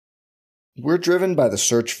We're driven by the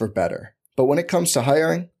search for better. But when it comes to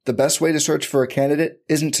hiring, the best way to search for a candidate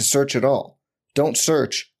isn't to search at all. Don't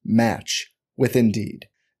search, match with Indeed.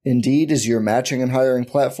 Indeed is your matching and hiring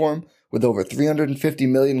platform with over 350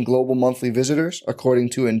 million global monthly visitors,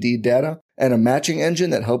 according to Indeed data, and a matching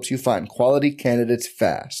engine that helps you find quality candidates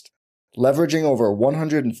fast. Leveraging over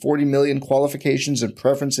 140 million qualifications and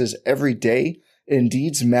preferences every day,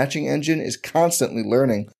 Indeed's matching engine is constantly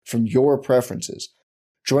learning from your preferences.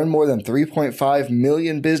 Join more than 3.5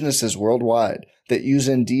 million businesses worldwide that use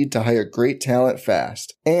Indeed to hire great talent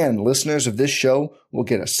fast. And listeners of this show will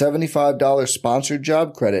get a $75 sponsored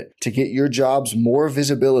job credit to get your jobs more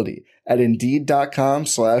visibility at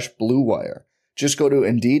Indeed.com/Blue Wire. Just go to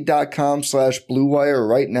Indeed.com/Blue Wire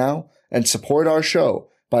right now and support our show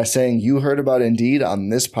by saying you heard about Indeed on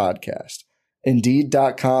this podcast.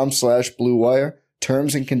 Indeed.com/Blue Wire.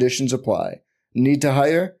 Terms and conditions apply. Need to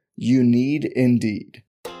hire? You need Indeed.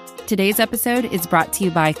 Today's episode is brought to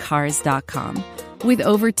you by Cars.com. With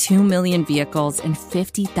over 2 million vehicles and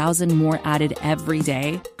 50,000 more added every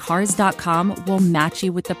day, Cars.com will match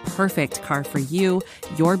you with the perfect car for you,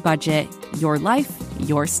 your budget, your life,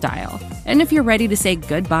 your style. And if you're ready to say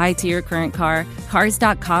goodbye to your current car,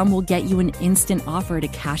 Cars.com will get you an instant offer to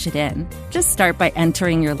cash it in. Just start by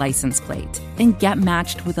entering your license plate and get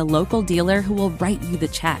matched with a local dealer who will write you the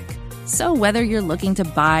check. So whether you're looking to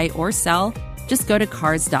buy or sell, just go to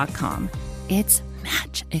Cars.com. It's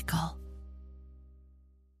magical.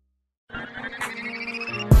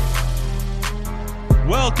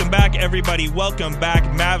 Welcome back, everybody. Welcome back.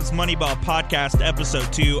 Mavs Moneyball Podcast,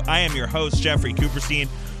 Episode 2. I am your host, Jeffrey Cooperstein.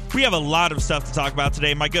 We have a lot of stuff to talk about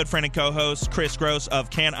today. My good friend and co-host, Chris Gross of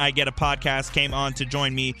Can I Get a Podcast, came on to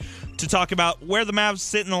join me to talk about where the Mavs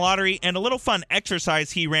sit in the lottery and a little fun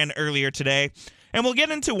exercise he ran earlier today. And we'll get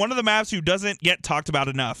into one of the Mavs who doesn't get talked about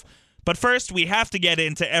enough. But first, we have to get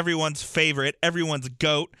into everyone's favorite, everyone's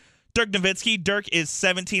GOAT, Dirk Nowitzki. Dirk is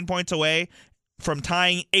 17 points away from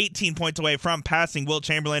tying, 18 points away from passing Wilt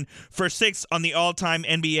Chamberlain for 6th on the all-time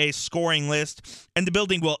NBA scoring list, and the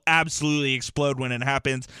building will absolutely explode when it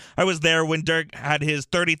happens. I was there when Dirk had his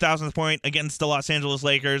 30,000th point against the Los Angeles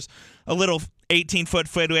Lakers, a little 18-foot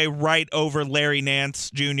fadeaway right over Larry Nance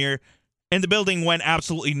Jr., and the building went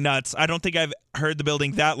absolutely nuts. I don't think I've heard the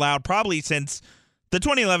building that loud probably since the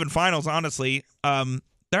 2011 finals, honestly. There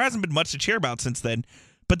hasn't been much to cheer about since then.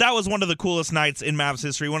 But that was one of the coolest nights in Mavs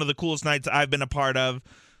history, one of the coolest nights I've been a part of,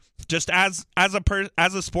 just as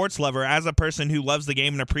a sports lover, as a person who loves the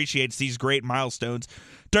game and appreciates these great milestones.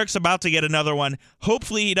 Dirk's about to get another one.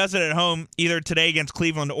 Hopefully he does it at home either today against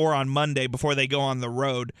Cleveland or on Monday before they go on the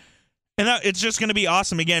road. And it's just going to be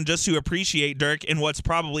awesome, again, just to appreciate Dirk in what's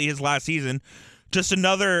probably his last season. Just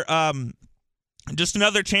another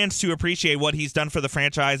chance to appreciate what he's done for the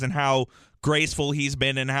franchise and how graceful he's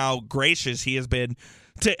been and how gracious he has been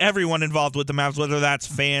to everyone involved with the Mavs, whether that's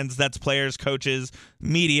fans, that's players, coaches,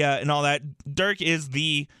 media, and all that. Dirk is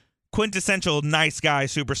the quintessential nice guy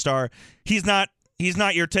superstar. He's not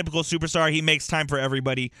your typical superstar. He makes time for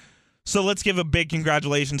everybody. So let's give a big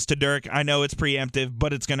congratulations to Dirk. I know it's preemptive,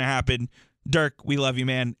 but it's going to happen. Dirk, we love you,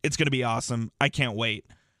 man. It's going to be awesome. I can't wait.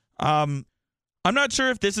 I'm not sure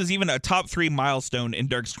if this is even a top 3 milestone in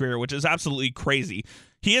Dirk's career, which is absolutely crazy.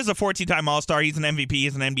 He is a 14-time All-Star. He's an MVP.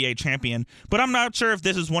 He's an NBA champion. But I'm not sure if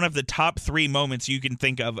this is one of the top 3 moments you can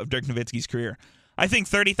think of Dirk Nowitzki's career. I think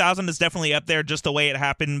 30,000 is definitely up there, just the way it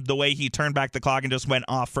happened, the way he turned back the clock and just went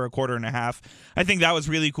off for a quarter and a half. I think that was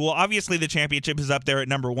really cool. Obviously, the championship is up there at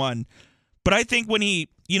number 1. But I think when he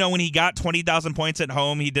got 20,000 points at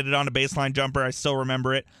home, he did it on a baseline jumper. I still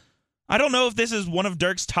remember it. I don't know if this is one of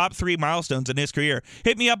Dirk's top 3 milestones in his career.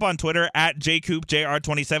 Hit me up on Twitter at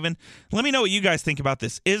JCoopJR27. Let me know what you guys think about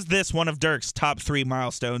this. Is this one of Dirk's top 3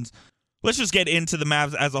 milestones? Let's just get into the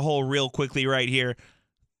Mavs as a whole real quickly right here.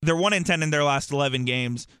 They're 1-10 in their last 11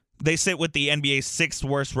 games. They sit with the NBA's 6th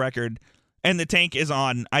worst record, and the tank is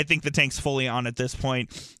on. I think the tank's fully on at this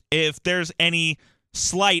point. If there's any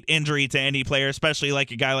slight injury to any player, especially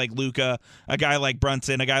like a guy like Luka, a guy like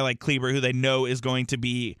Brunson, a guy like Kleber, who they know is going to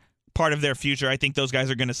be part of their future, I think those guys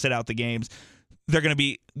are going to sit out the games. They're going to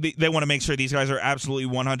be, they want to make sure these guys are absolutely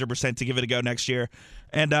 100% to give it a go next year.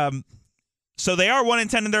 And so they are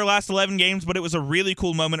 1-10 in their last 11 games, but it was a really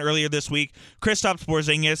cool moment earlier this week. Kristaps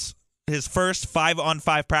Porzingis, his first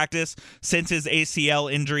 5-on-5 practice since his ACL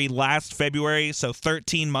injury last February, so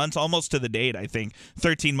 13 months, almost to the date, I think.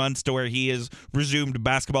 13 months to where he has resumed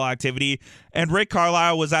basketball activity. And Rick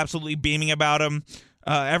Carlisle was absolutely beaming about him.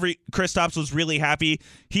 Kristaps was really happy.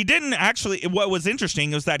 He didn't actually, what was interesting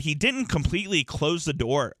was that he didn't completely close the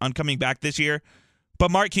door on coming back this year. But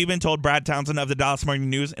Mark Cuban told Brad Townsend of the Dallas Morning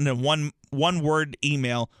News in a one-word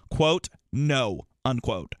email, quote, No,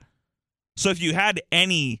 unquote. So if you had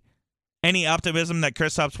any optimism that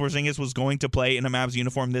Kristaps Porzingis was going to play in a Mavs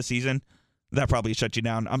uniform this season, that probably shut you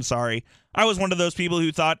down. I'm sorry. I was one of those people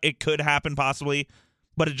who thought it could happen possibly,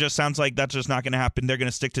 but it just sounds like that's just not going to happen. They're going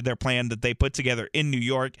to stick to their plan that they put together in New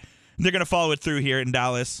York. They're going to follow it through here in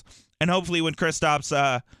Dallas. And hopefully when Kristaps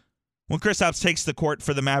takes the court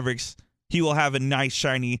for the Mavericks, he will have a nice,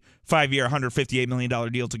 shiny 5-year, $158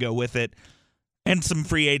 million deal to go with it, and some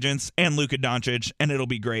free agents, and Luka Doncic, and it'll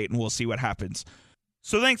be great, and we'll see what happens.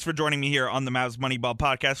 So thanks for joining me here on the Mavs Moneyball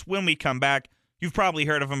podcast. When we come back, you've probably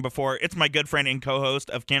heard of him before. It's my good friend and co-host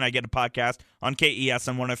of Can I Get a Podcast on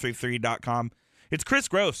KESN1033.com. It's Chris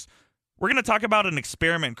Gross. We're going to talk about an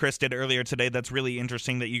experiment Chris did earlier today that's really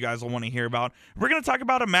interesting that you guys will want to hear about. We're going to talk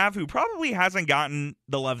about a Mav who probably hasn't gotten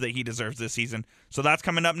the love that he deserves this season. So that's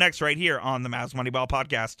coming up next right here on the Mavs Moneyball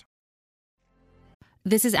podcast.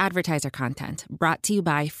 This is advertiser content brought to you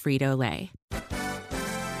by Frito-Lay.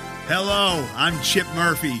 Hello, I'm Chip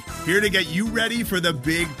Murphy, here to get you ready for the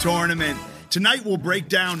big tournament. Tonight we'll break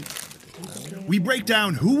down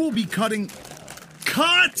who will be cutting.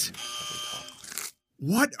 Cut!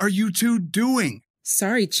 What are you two doing?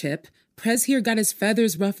 Sorry, Chip. Prez here got his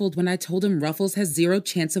feathers ruffled when I told him Ruffles has 0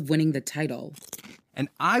 chance of winning the title. And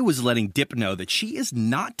I was letting Dip know that she is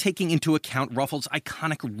not taking into account Ruffles'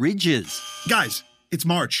 iconic ridges. Guys, it's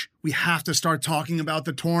March. We have to start talking about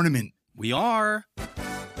the tournament. We are.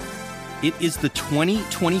 It is the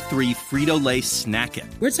 2023 Frito-Lay Snack It.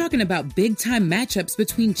 We're talking about big-time matchups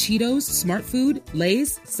between Cheetos, Smart Food,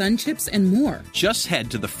 Lay's, Sun Chips, and more. Just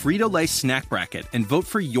head to the Frito-Lay Snack Bracket and vote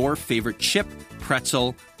for your favorite chip,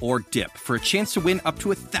 pretzel, or dip for a chance to win up to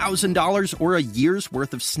 $1,000 or a year's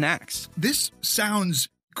worth of snacks. This sounds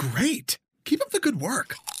great. Keep up the good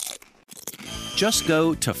work. Just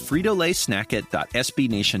go to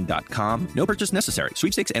fritolaysnackit.sbnation.com. No purchase necessary.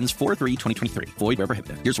 Sweepstakes ends 4/3/2023. Void where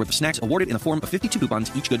prohibited. Year's worth of snacks awarded in the form of 52 coupons,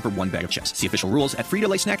 each good for 1 bag of chips. See official rules at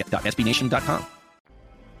fritolaysnackit.sbnation.com.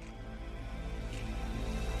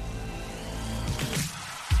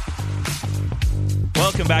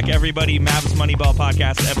 Welcome back, everybody. Mavs Moneyball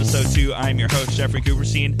Podcast, Episode 2. I'm your host, Jeffrey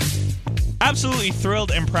Cooperstein. Absolutely thrilled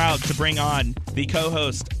and proud to bring on the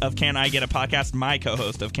co-host of Can I Get a Podcast, my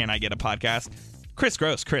co-host of Can I Get a Podcast, Chris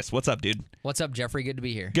Gross. Chris, what's up, dude? What's up, Jeffrey? Good to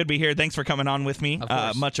be here. Good to be here. Thanks for coming on with me. Of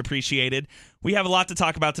course. Much appreciated. We have a lot to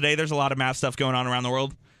talk about today. There's a lot of Mavs stuff going on around the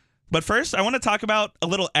world. But first, I want to talk about a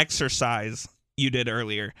little exercise you did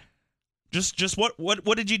earlier. Just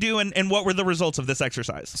what did you do, and what were the results of this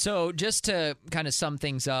exercise? So just to kind of sum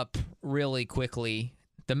things up really quickly,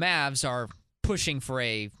 the Mavs are pushing for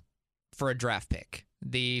a draft pick.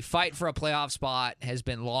 The fight for a playoff spot has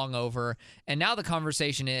been long over, and now the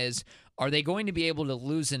conversation is, are they going to be able to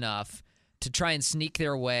lose enough to try and sneak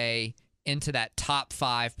their way into that top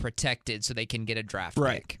 5 protected so they can get a draft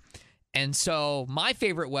pick? And so my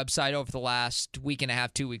favorite website over the last week and a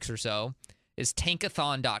half, 2 weeks or so, is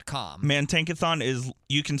tankathon.com. Man, Tankathon is,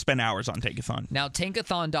 you can spend hours on Tankathon. Now,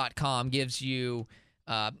 tankathon.com gives you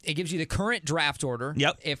the current draft order.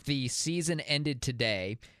 Yep. If the season ended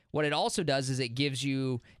today. What it also does is it gives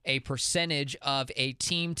you a percentage of a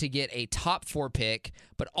team to get a top 4 pick,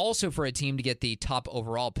 but also for a team to get the top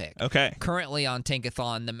overall pick. Okay. Currently on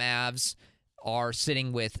Tankathon, the Mavs are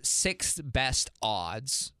sitting with 6th best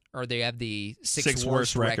odds, or they have the 6th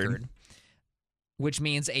worst record, which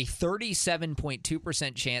means a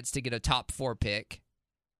 37.2% chance to get a top 4 pick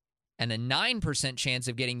and a 9% chance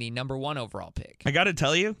of getting the number 1 overall pick. I got to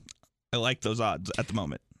tell you, I like those odds at the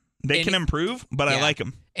moment. They can improve, but yeah. I like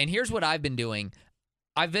them. And here's what I've been doing.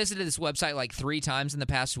 I've visited this website like 3 times in the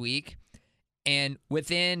past week, and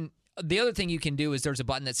the other thing you can do is there's a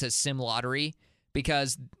button that says Sim Lottery,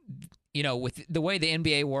 because, you know, with the way the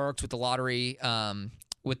NBA works with the lottery,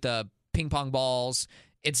 with the ping pong balls,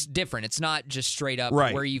 it's different. It's not just straight up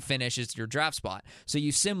where you finish is your draft spot. So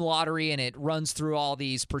you Sim Lottery, and it runs through all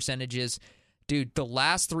these percentages. Dude, the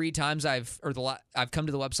last 3 times I've come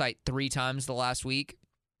to the website 3 times the last week.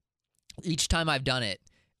 Each time I've done it,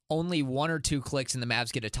 only 1 or 2 clicks and the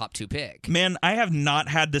Mavs get a top 2 pick. Man, I have not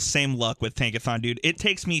had the same luck with Tankathon, dude. It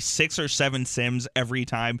takes me 6 or 7 sims every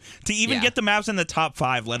time to even get the Mavs in the top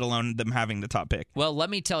 5, let alone them having the top pick. Well, let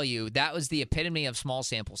me tell you, that was the epitome of small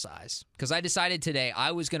sample size, because I decided today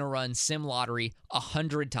I was going to run Sim Lottery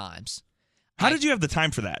 100 times. How did you have the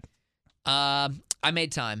time for that? I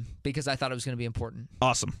made time because I thought it was going to be important.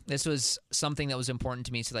 Awesome. This was something that was important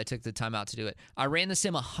to me, so I took the time out to do it. I ran the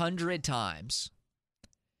sim 100 times.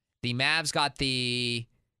 The Mavs got do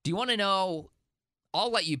you want to know?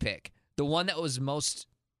 I'll let you pick. The one that was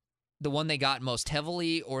the one they got most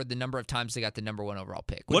heavily, or the number of times they got the number 1 overall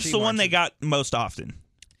pick? What's the one they got most often?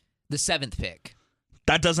 the 7th pick.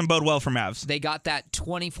 That doesn't bode well for Mavs. They got that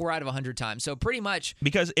 24 out of 100 times. So pretty much.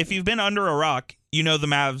 Because if you've been under a rock, you know the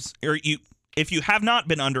Mavs, if you have not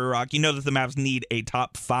been under a rock, you know that the Mavs need a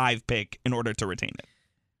top 5 pick in order to retain it.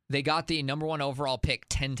 They got the number 1 overall pick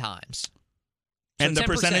 10 times. So and the 10%.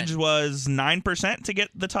 percentage was 9% to get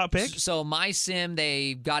the top pick? So my sim,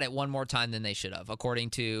 they got it one more time than they should have, according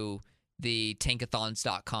to the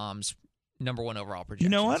tankathons.com's number 1 overall projections. You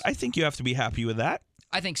know what? I think you have to be happy with that.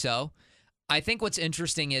 I think so. I think what's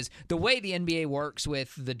interesting is the way the NBA works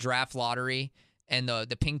with the draft lottery and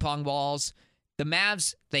the ping pong balls, the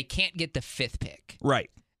Mavs, they can't get the 5th pick. Right.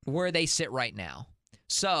 Where they sit right now.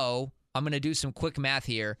 So I'm going to do some quick math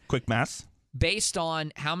here. Quick math. Based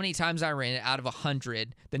on how many times I ran it out of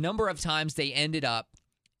 100, the number of times they ended up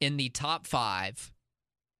in the top 5,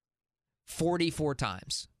 44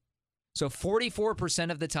 times. So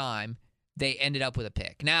 44% of the time, they ended up with a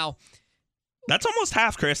pick. Now, that's almost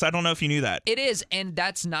half, Chris. I don't know if you knew that. It is, and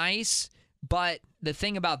that's nice. But the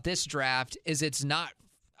thing about this draft is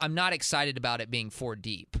I'm not excited about it being 4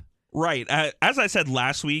 deep. Right. As I said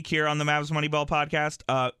last week here on the Mavs Moneyball podcast,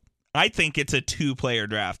 I think it's a 2-player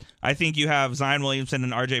draft. I think you have Zion Williamson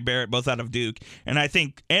and RJ Barrett both out of Duke. And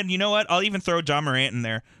you know what? I'll even throw John Morant in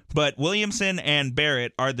there. But Williamson and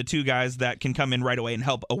Barrett are the 2 guys that can come in right away and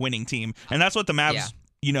help a winning team. And that's what the Mavs,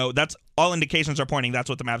 that's all indications are pointing. That's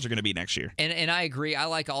what the Mavs are going to be next year. And I agree. I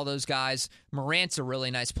like all those guys. Morant's a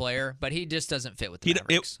really nice player, but he just doesn't fit with the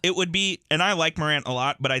Mavericks. It would be, and I like Morant a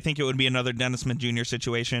lot, but I think it would be another Dennis Smith Jr.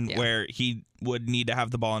 situation where he would need to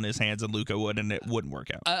have the ball in his hands and Luka would, and it wouldn't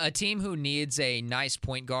work out. A team who needs a nice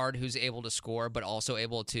point guard who's able to score but also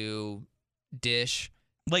able to dish,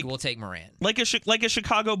 will take Morant. Like a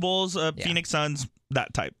Chicago Bulls, Phoenix Suns,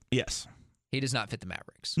 that type. Yes. He does not fit the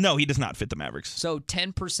Mavericks. No, he does not fit the Mavericks. So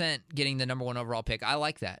 10% getting the number 1 overall pick. I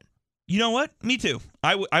like that. You know what? Me too.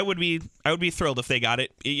 I would be thrilled if they got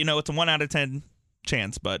it. It's a 1 out of 10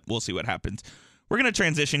 chance, but we'll see what happens. We're going to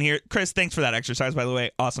transition here. Chris, thanks for that exercise, by the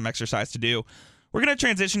way. Awesome exercise to do. We're going to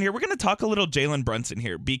transition here. We're going to talk a little Jalen Brunson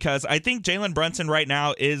here because I think Jalen Brunson right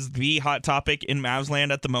now is the hot topic in Mavs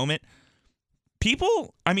land at the moment.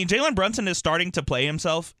 Jalen Brunson is starting to play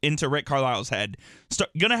himself into Rick Carlisle's head.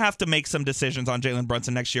 Going to have to make some decisions on Jalen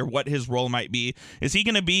Brunson next year, what his role might be. Is he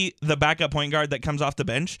going to be the backup point guard that comes off the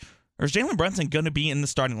bench? Or is Jalen Brunson going to be in the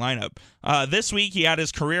starting lineup? This week, he had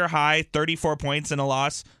his career high 34 points in a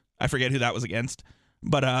loss. I forget who that was against.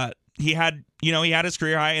 But he had his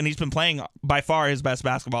career high, and he's been playing by far his best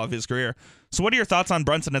basketball of his career. So what are your thoughts on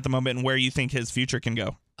Brunson at the moment and where you think his future can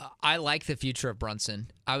go? I like the future of Brunson.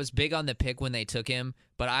 I was big on the pick when they took him,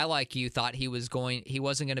 but I, like you, thought he wasn't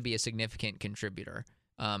going to be a significant contributor,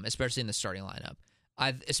 especially in the starting lineup.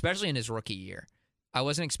 Especially in his rookie year. I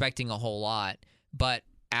wasn't expecting a whole lot, but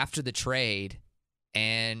after the trade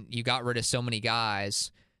and you got rid of so many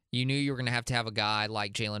guys, you knew you were going to have a guy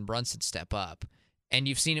like Jalen Brunson step up. And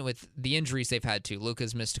you've seen it with the injuries they've had too.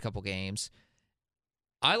 Luka's missed a couple games.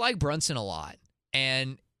 I like Brunson a lot.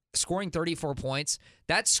 And scoring 34 points,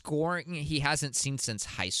 that's scoring he hasn't seen since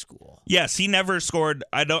high school. Yes, he never scored.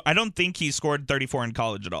 I don't think he scored 34 in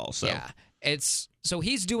college at all. So yeah, so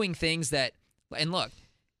he's doing things that, and look,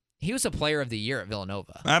 he was a player of the year at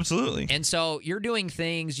Villanova. Absolutely. And so you're doing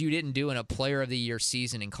things you didn't do in a player of the year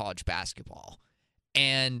season in college basketball.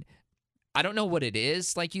 And I don't know what it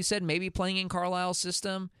is, like you said, maybe playing in Carlisle's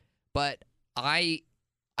system, but I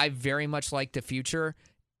very much like the future.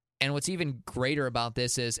 And what's even greater about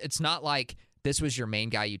this is it's not like this was your main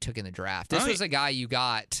guy you took in the draft. This was a guy you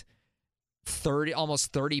got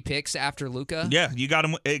almost 30 picks after Luka. Yeah, you got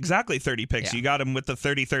him exactly 30 picks. Yeah. You got him with the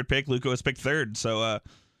 33rd pick. Luka was picked 3rd. So,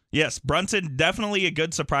 yes, Brunson, definitely a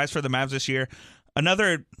good surprise for the Mavs this year.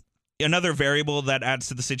 Another variable that adds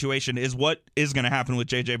to the situation is what is going to happen with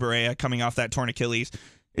J.J. Barea coming off that torn Achilles.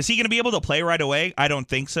 Is he going to be able to play right away? I don't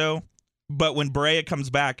think so. But when Barea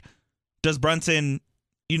comes back, does Brunson...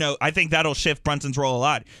 I think that'll shift Brunson's role a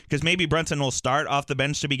lot because maybe Brunson will start off the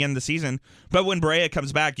bench to begin the season. But when Barea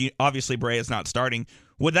comes back, obviously Brea's not starting.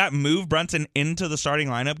 Would that move Brunson into the starting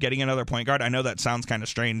lineup, getting another point guard? I know that sounds kind of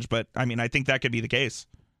strange, but I think that could be the case.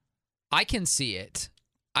 I can see it.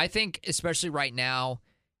 I think especially right now,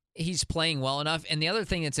 he's playing well enough. And the other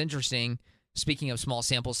thing that's interesting, speaking of small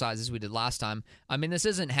sample sizes we did last time, this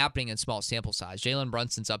isn't happening in small sample size. Jalen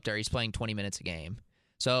Brunson's up there. He's playing 20 minutes a game.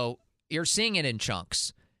 So you're seeing it in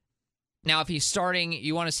chunks. Now, if he's starting,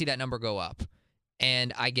 you want to see that number go up,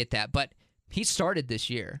 and I get that. But he started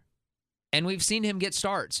this year, and we've seen him get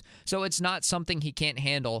starts, so it's not something he can't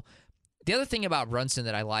handle. The other thing about Brunson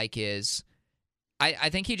that I like is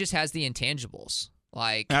I think he just has the intangibles.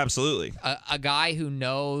 Like absolutely, a guy who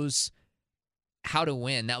knows how to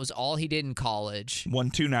win. That was all he did in college. Won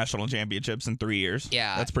 2 national championships in 3 years.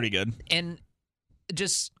 Yeah. That's pretty good. And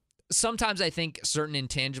just sometimes I think certain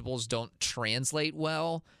intangibles don't translate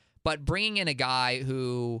well, but bringing in a guy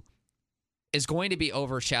who is going to be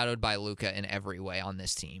overshadowed by Luka in every way on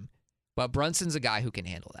this team. But Brunson's a guy who can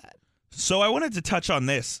handle that. So I wanted to touch on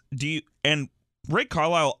this. And Rick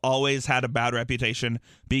Carlisle always had a bad reputation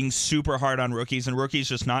being super hard on rookies and rookies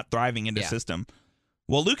just not thriving in the system.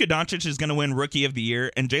 Well, Luka Doncic is going to win Rookie of the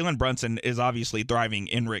Year, and Jalen Brunson is obviously thriving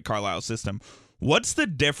in Rick Carlisle's system. What's the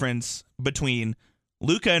difference between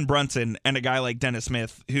Luka and Brunson and a guy like Dennis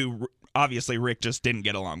Smith, who obviously Rick just didn't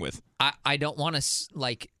get along with? I don't want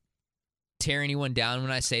to tear anyone down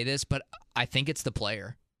when I say this, but I think it's the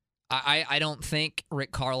player. I don't think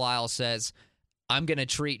Rick Carlisle says, I'm going to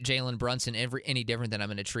treat Jalen Brunson any different than I'm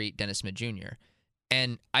going to treat Dennis Smith Jr.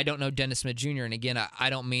 And I don't know Dennis Smith Jr., and again, I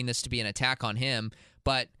don't mean this to be an attack on him,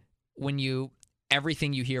 but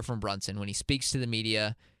everything you hear from Brunson, when he speaks to the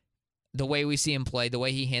media, the way we see him play, the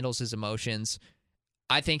way he handles his emotions,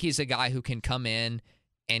 I think he's a guy who can come in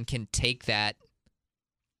and can take that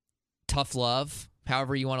tough love,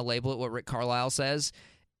 however you want to label it, what Rick Carlisle says.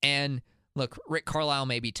 And look, Rick Carlisle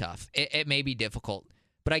may be tough. It may be difficult.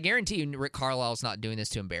 But I guarantee you Rick Carlisle's not doing this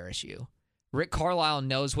to embarrass you. Rick Carlisle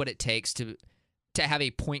knows what it takes to have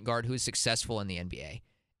a point guard who is successful in the NBA.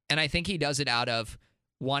 And I think he does it out of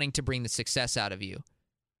wanting to bring the success out of you.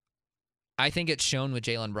 I think it's shown with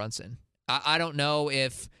Jalen Brunson. I don't know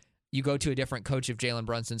if you go to a different coach if Jalen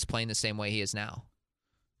Brunson's playing the same way he is now.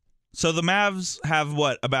 So the Mavs have,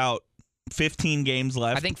 about 15 games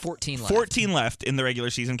left? I think 14 left. 14 left in the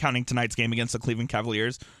regular season, counting tonight's game against the Cleveland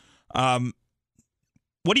Cavaliers.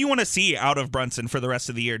 What do you want to see out of Brunson for the rest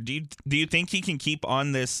of the year? Do you think he can keep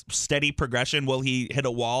on this steady progression? Will he hit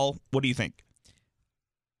a wall? What do you think?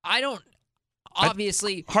 I don't.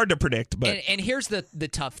 Obviously, hard to predict, but and here's the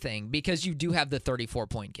tough thing, because you do have the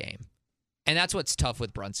 34-point game, and that's what's tough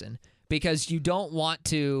with Brunson, because you don't want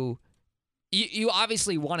to. You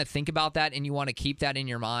obviously want to think about that and you want to keep that in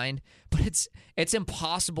your mind, but it's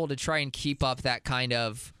impossible to try and keep up that kind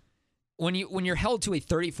of when you're held to a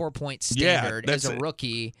 34-point standard as a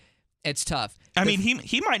rookie. It's tough. I mean,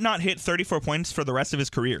 he might not hit 34 points for the rest of his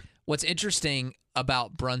career. What's interesting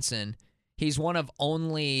about Brunson, he's one of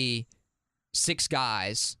only 6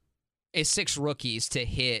 rookies to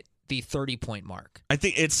hit the 30-point mark. I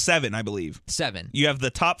think it's 7, I believe. 7. You have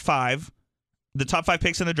the top 5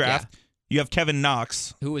 picks in the draft. Yeah. You have Kevin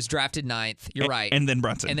Knox, who was drafted 9th. You're right. And then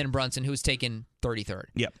Brunson. And then Brunson, who was taken 33rd.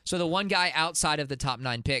 Yep. So the one guy outside of the top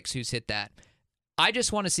 9 picks who's hit that. I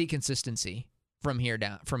just want to see consistency from here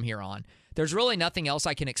on. There's really nothing else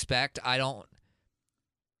I can expect. I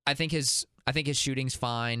think his shooting's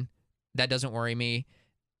fine. That doesn't worry me.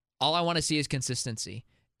 All I want to see is consistency.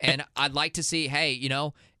 And I'd like to see, hey,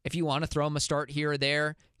 if you want to throw him a start here or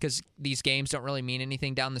there, because these games don't really mean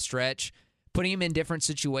anything down the stretch, putting him in different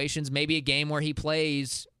situations, maybe a game where he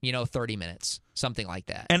plays, 30 minutes, something like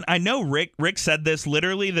that. And I know Rick said this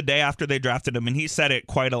literally the day after they drafted him, and he said it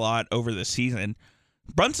quite a lot over the season.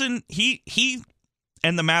 Brunson, he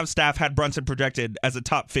and the Mavs staff had Brunson projected as a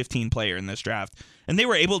top 15 player in this draft, and they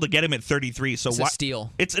were able to get him at 33. So it's a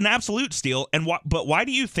steal. It's an absolute steal. But why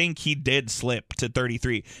do you think he did slip to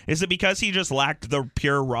 33? Is it because he just lacked the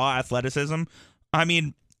pure raw athleticism? I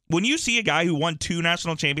mean, when you see a guy who won 2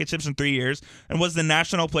 national championships in 3 years and was the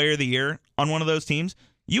National Player of the Year on one of those teams,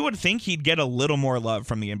 you would think he'd get a little more love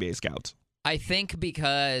from the NBA scouts. I think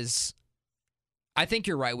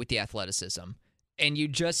you're right with the athleticism. And you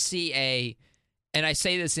just see and I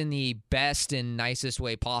say this in the best and nicest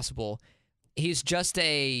way possible, he's just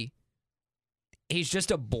a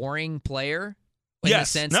boring player.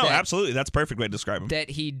 Yes, absolutely. That's a perfect way to describe him. That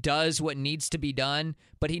he does what needs to be done,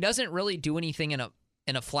 but he doesn't really do anything in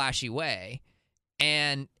a flashy way.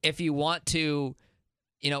 And if you want to,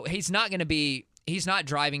 he's not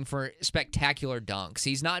driving for spectacular dunks.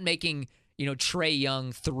 He's not making, Trae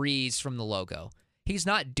Young threes from the logo. He's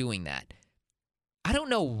not doing that. I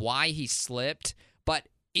don't know why he slipped, but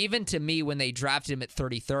even to me, when they drafted him at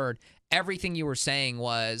 33rd, everything you were saying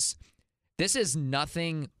was, this is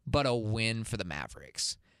nothing but a win for the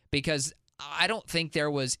Mavericks. Because I don't think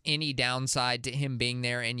there was any downside to him being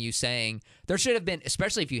there and you saying, there should have been,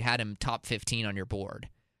 especially if you had him top 15 on your board,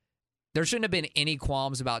 there shouldn't have been any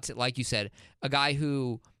qualms about, like you said, a guy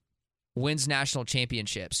who wins national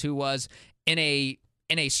championships, who was in a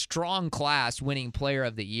strong class winning player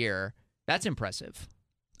of the year. That's impressive.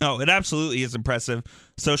 Oh, it absolutely is impressive.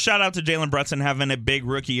 So shout out to Jalen Brunson having a big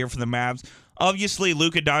rookie year for the Mavs. Obviously,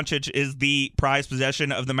 Luka Doncic is the prized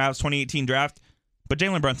possession of the Mavs 2018 draft, but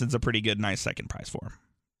Jalen Brunson's a pretty good, nice second prize for him.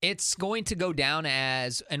 It's going to go down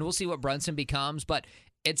as, and we'll see what Brunson becomes, but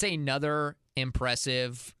it's another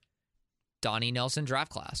impressive Donnie Nelson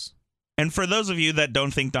draft class. And for those of you that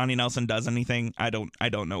don't think Donnie Nelson does anything, I don't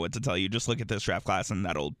know what to tell you. Just look at this draft class, and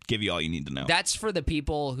that'll give you all you need to know. That's for the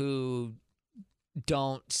people who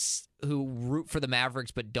root for the Mavericks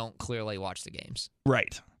but don't clearly watch the games.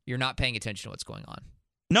 Right. You're not paying attention to what's going on.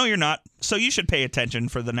 No, you're not. So you should pay attention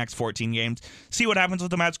for the next 14 games. See what happens with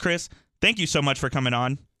the Mavs. Chris, thank you so much for coming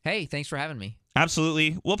on. Hey, thanks for having me.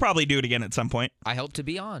 Absolutely. We'll probably do it again at some point. I hope to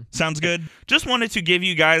be on. Sounds good. Just wanted to give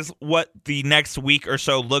you guys what the next week or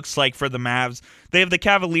so looks like for the Mavs. They have the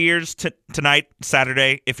Cavaliers tonight,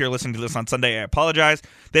 Saturday. If you're listening to this on Sunday, I apologize.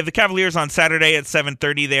 They have the Cavaliers on Saturday at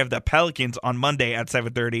 7:30. They have the Pelicans on Monday at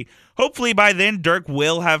 7:30. Hopefully by then, Dirk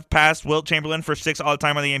will have passed Wilt Chamberlain for 6th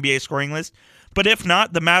all-time on the NBA scoring list. But if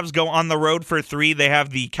not, the Mavs go on the road for 3. They have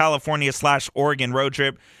the California/Oregon road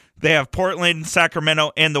trip. They have Portland,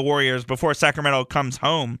 Sacramento, and the Warriors before Sacramento comes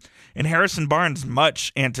home. And Harrison Barnes'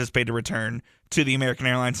 much anticipated return to the American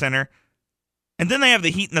Airlines Center. And then they have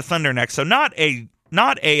the Heat and the Thunder next. So not a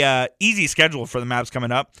easy schedule for the Mavs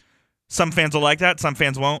coming up. Some fans will like that. Some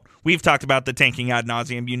fans won't. We've talked about the tanking ad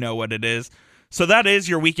nauseum. You know what it is. So that is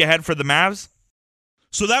your week ahead for the Mavs.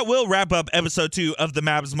 So that will wrap up episode 2 of the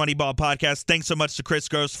Mavs Moneyball podcast. Thanks so much to Chris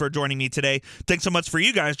Gross for joining me today. Thanks so much for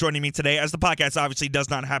you guys joining me today, as the podcast obviously does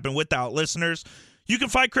not happen without listeners. You can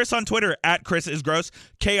find Chris on Twitter at Chris is Gross,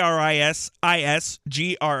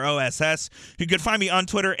 KrisIsGross. You can find me on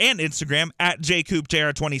Twitter and Instagram at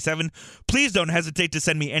JCoopJR27. Please don't hesitate to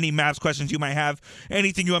send me any Mavs questions you might have,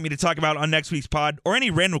 anything you want me to talk about on next week's pod, or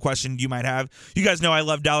any random question you might have. You guys know I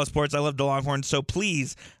love Dallas sports. I love the Longhorns, so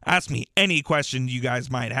please ask me any question you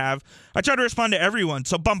guys might have. I try to respond to everyone,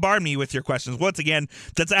 so bombard me with your questions. Once again,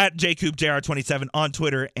 that's at JCoopJR27 on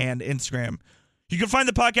Twitter and Instagram. You can find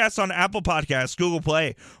the podcast on Apple Podcasts, Google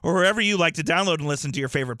Play, or wherever you like to download and listen to your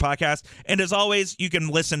favorite podcast. And as always, you can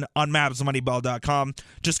listen on MavsMoneyball.com.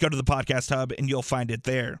 Just go to the podcast hub and you'll find it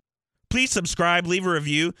there. Please subscribe, leave a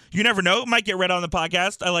review. You never know, it might get read on the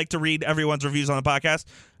podcast. I like to read everyone's reviews on the podcast.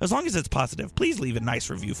 As long as it's positive, please leave a nice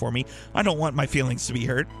review for me. I don't want my feelings to be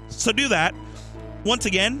hurt. So do that. Once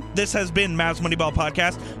again, this has been Mavs Moneyball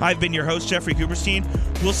Podcast. I've been your host, Jeffrey Cooperstein.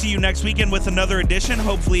 We'll see you next weekend with another edition.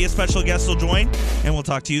 Hopefully a special guest will join, and we'll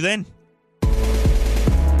talk to you then.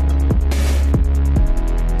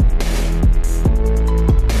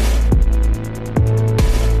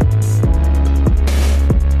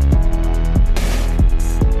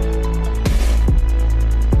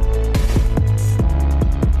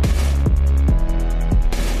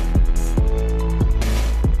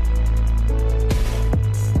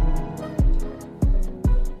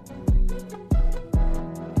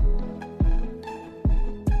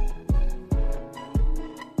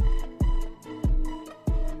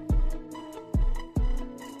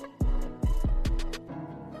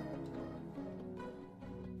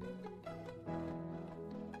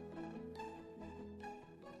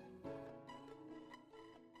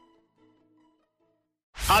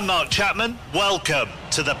 I'm Mark Chapman. Welcome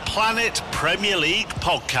to the Planet Premier League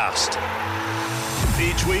podcast.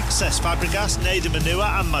 Each week, Cesc Fabregas, Nader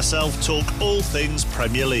Manua and myself talk all things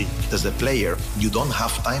Premier League. As a player, you don't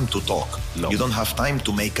have time to talk. No. You don't have time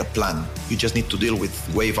to make a plan. You just need to deal with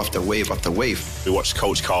wave after wave after wave. We watched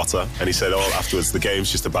Coach Carter and he said, afterwards, the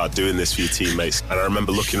game's just about doing this for your teammates. And I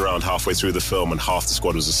remember looking around halfway through the film and half the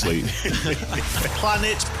squad was asleep.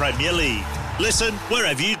 Planet Premier League. Listen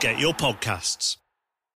wherever you get your podcasts.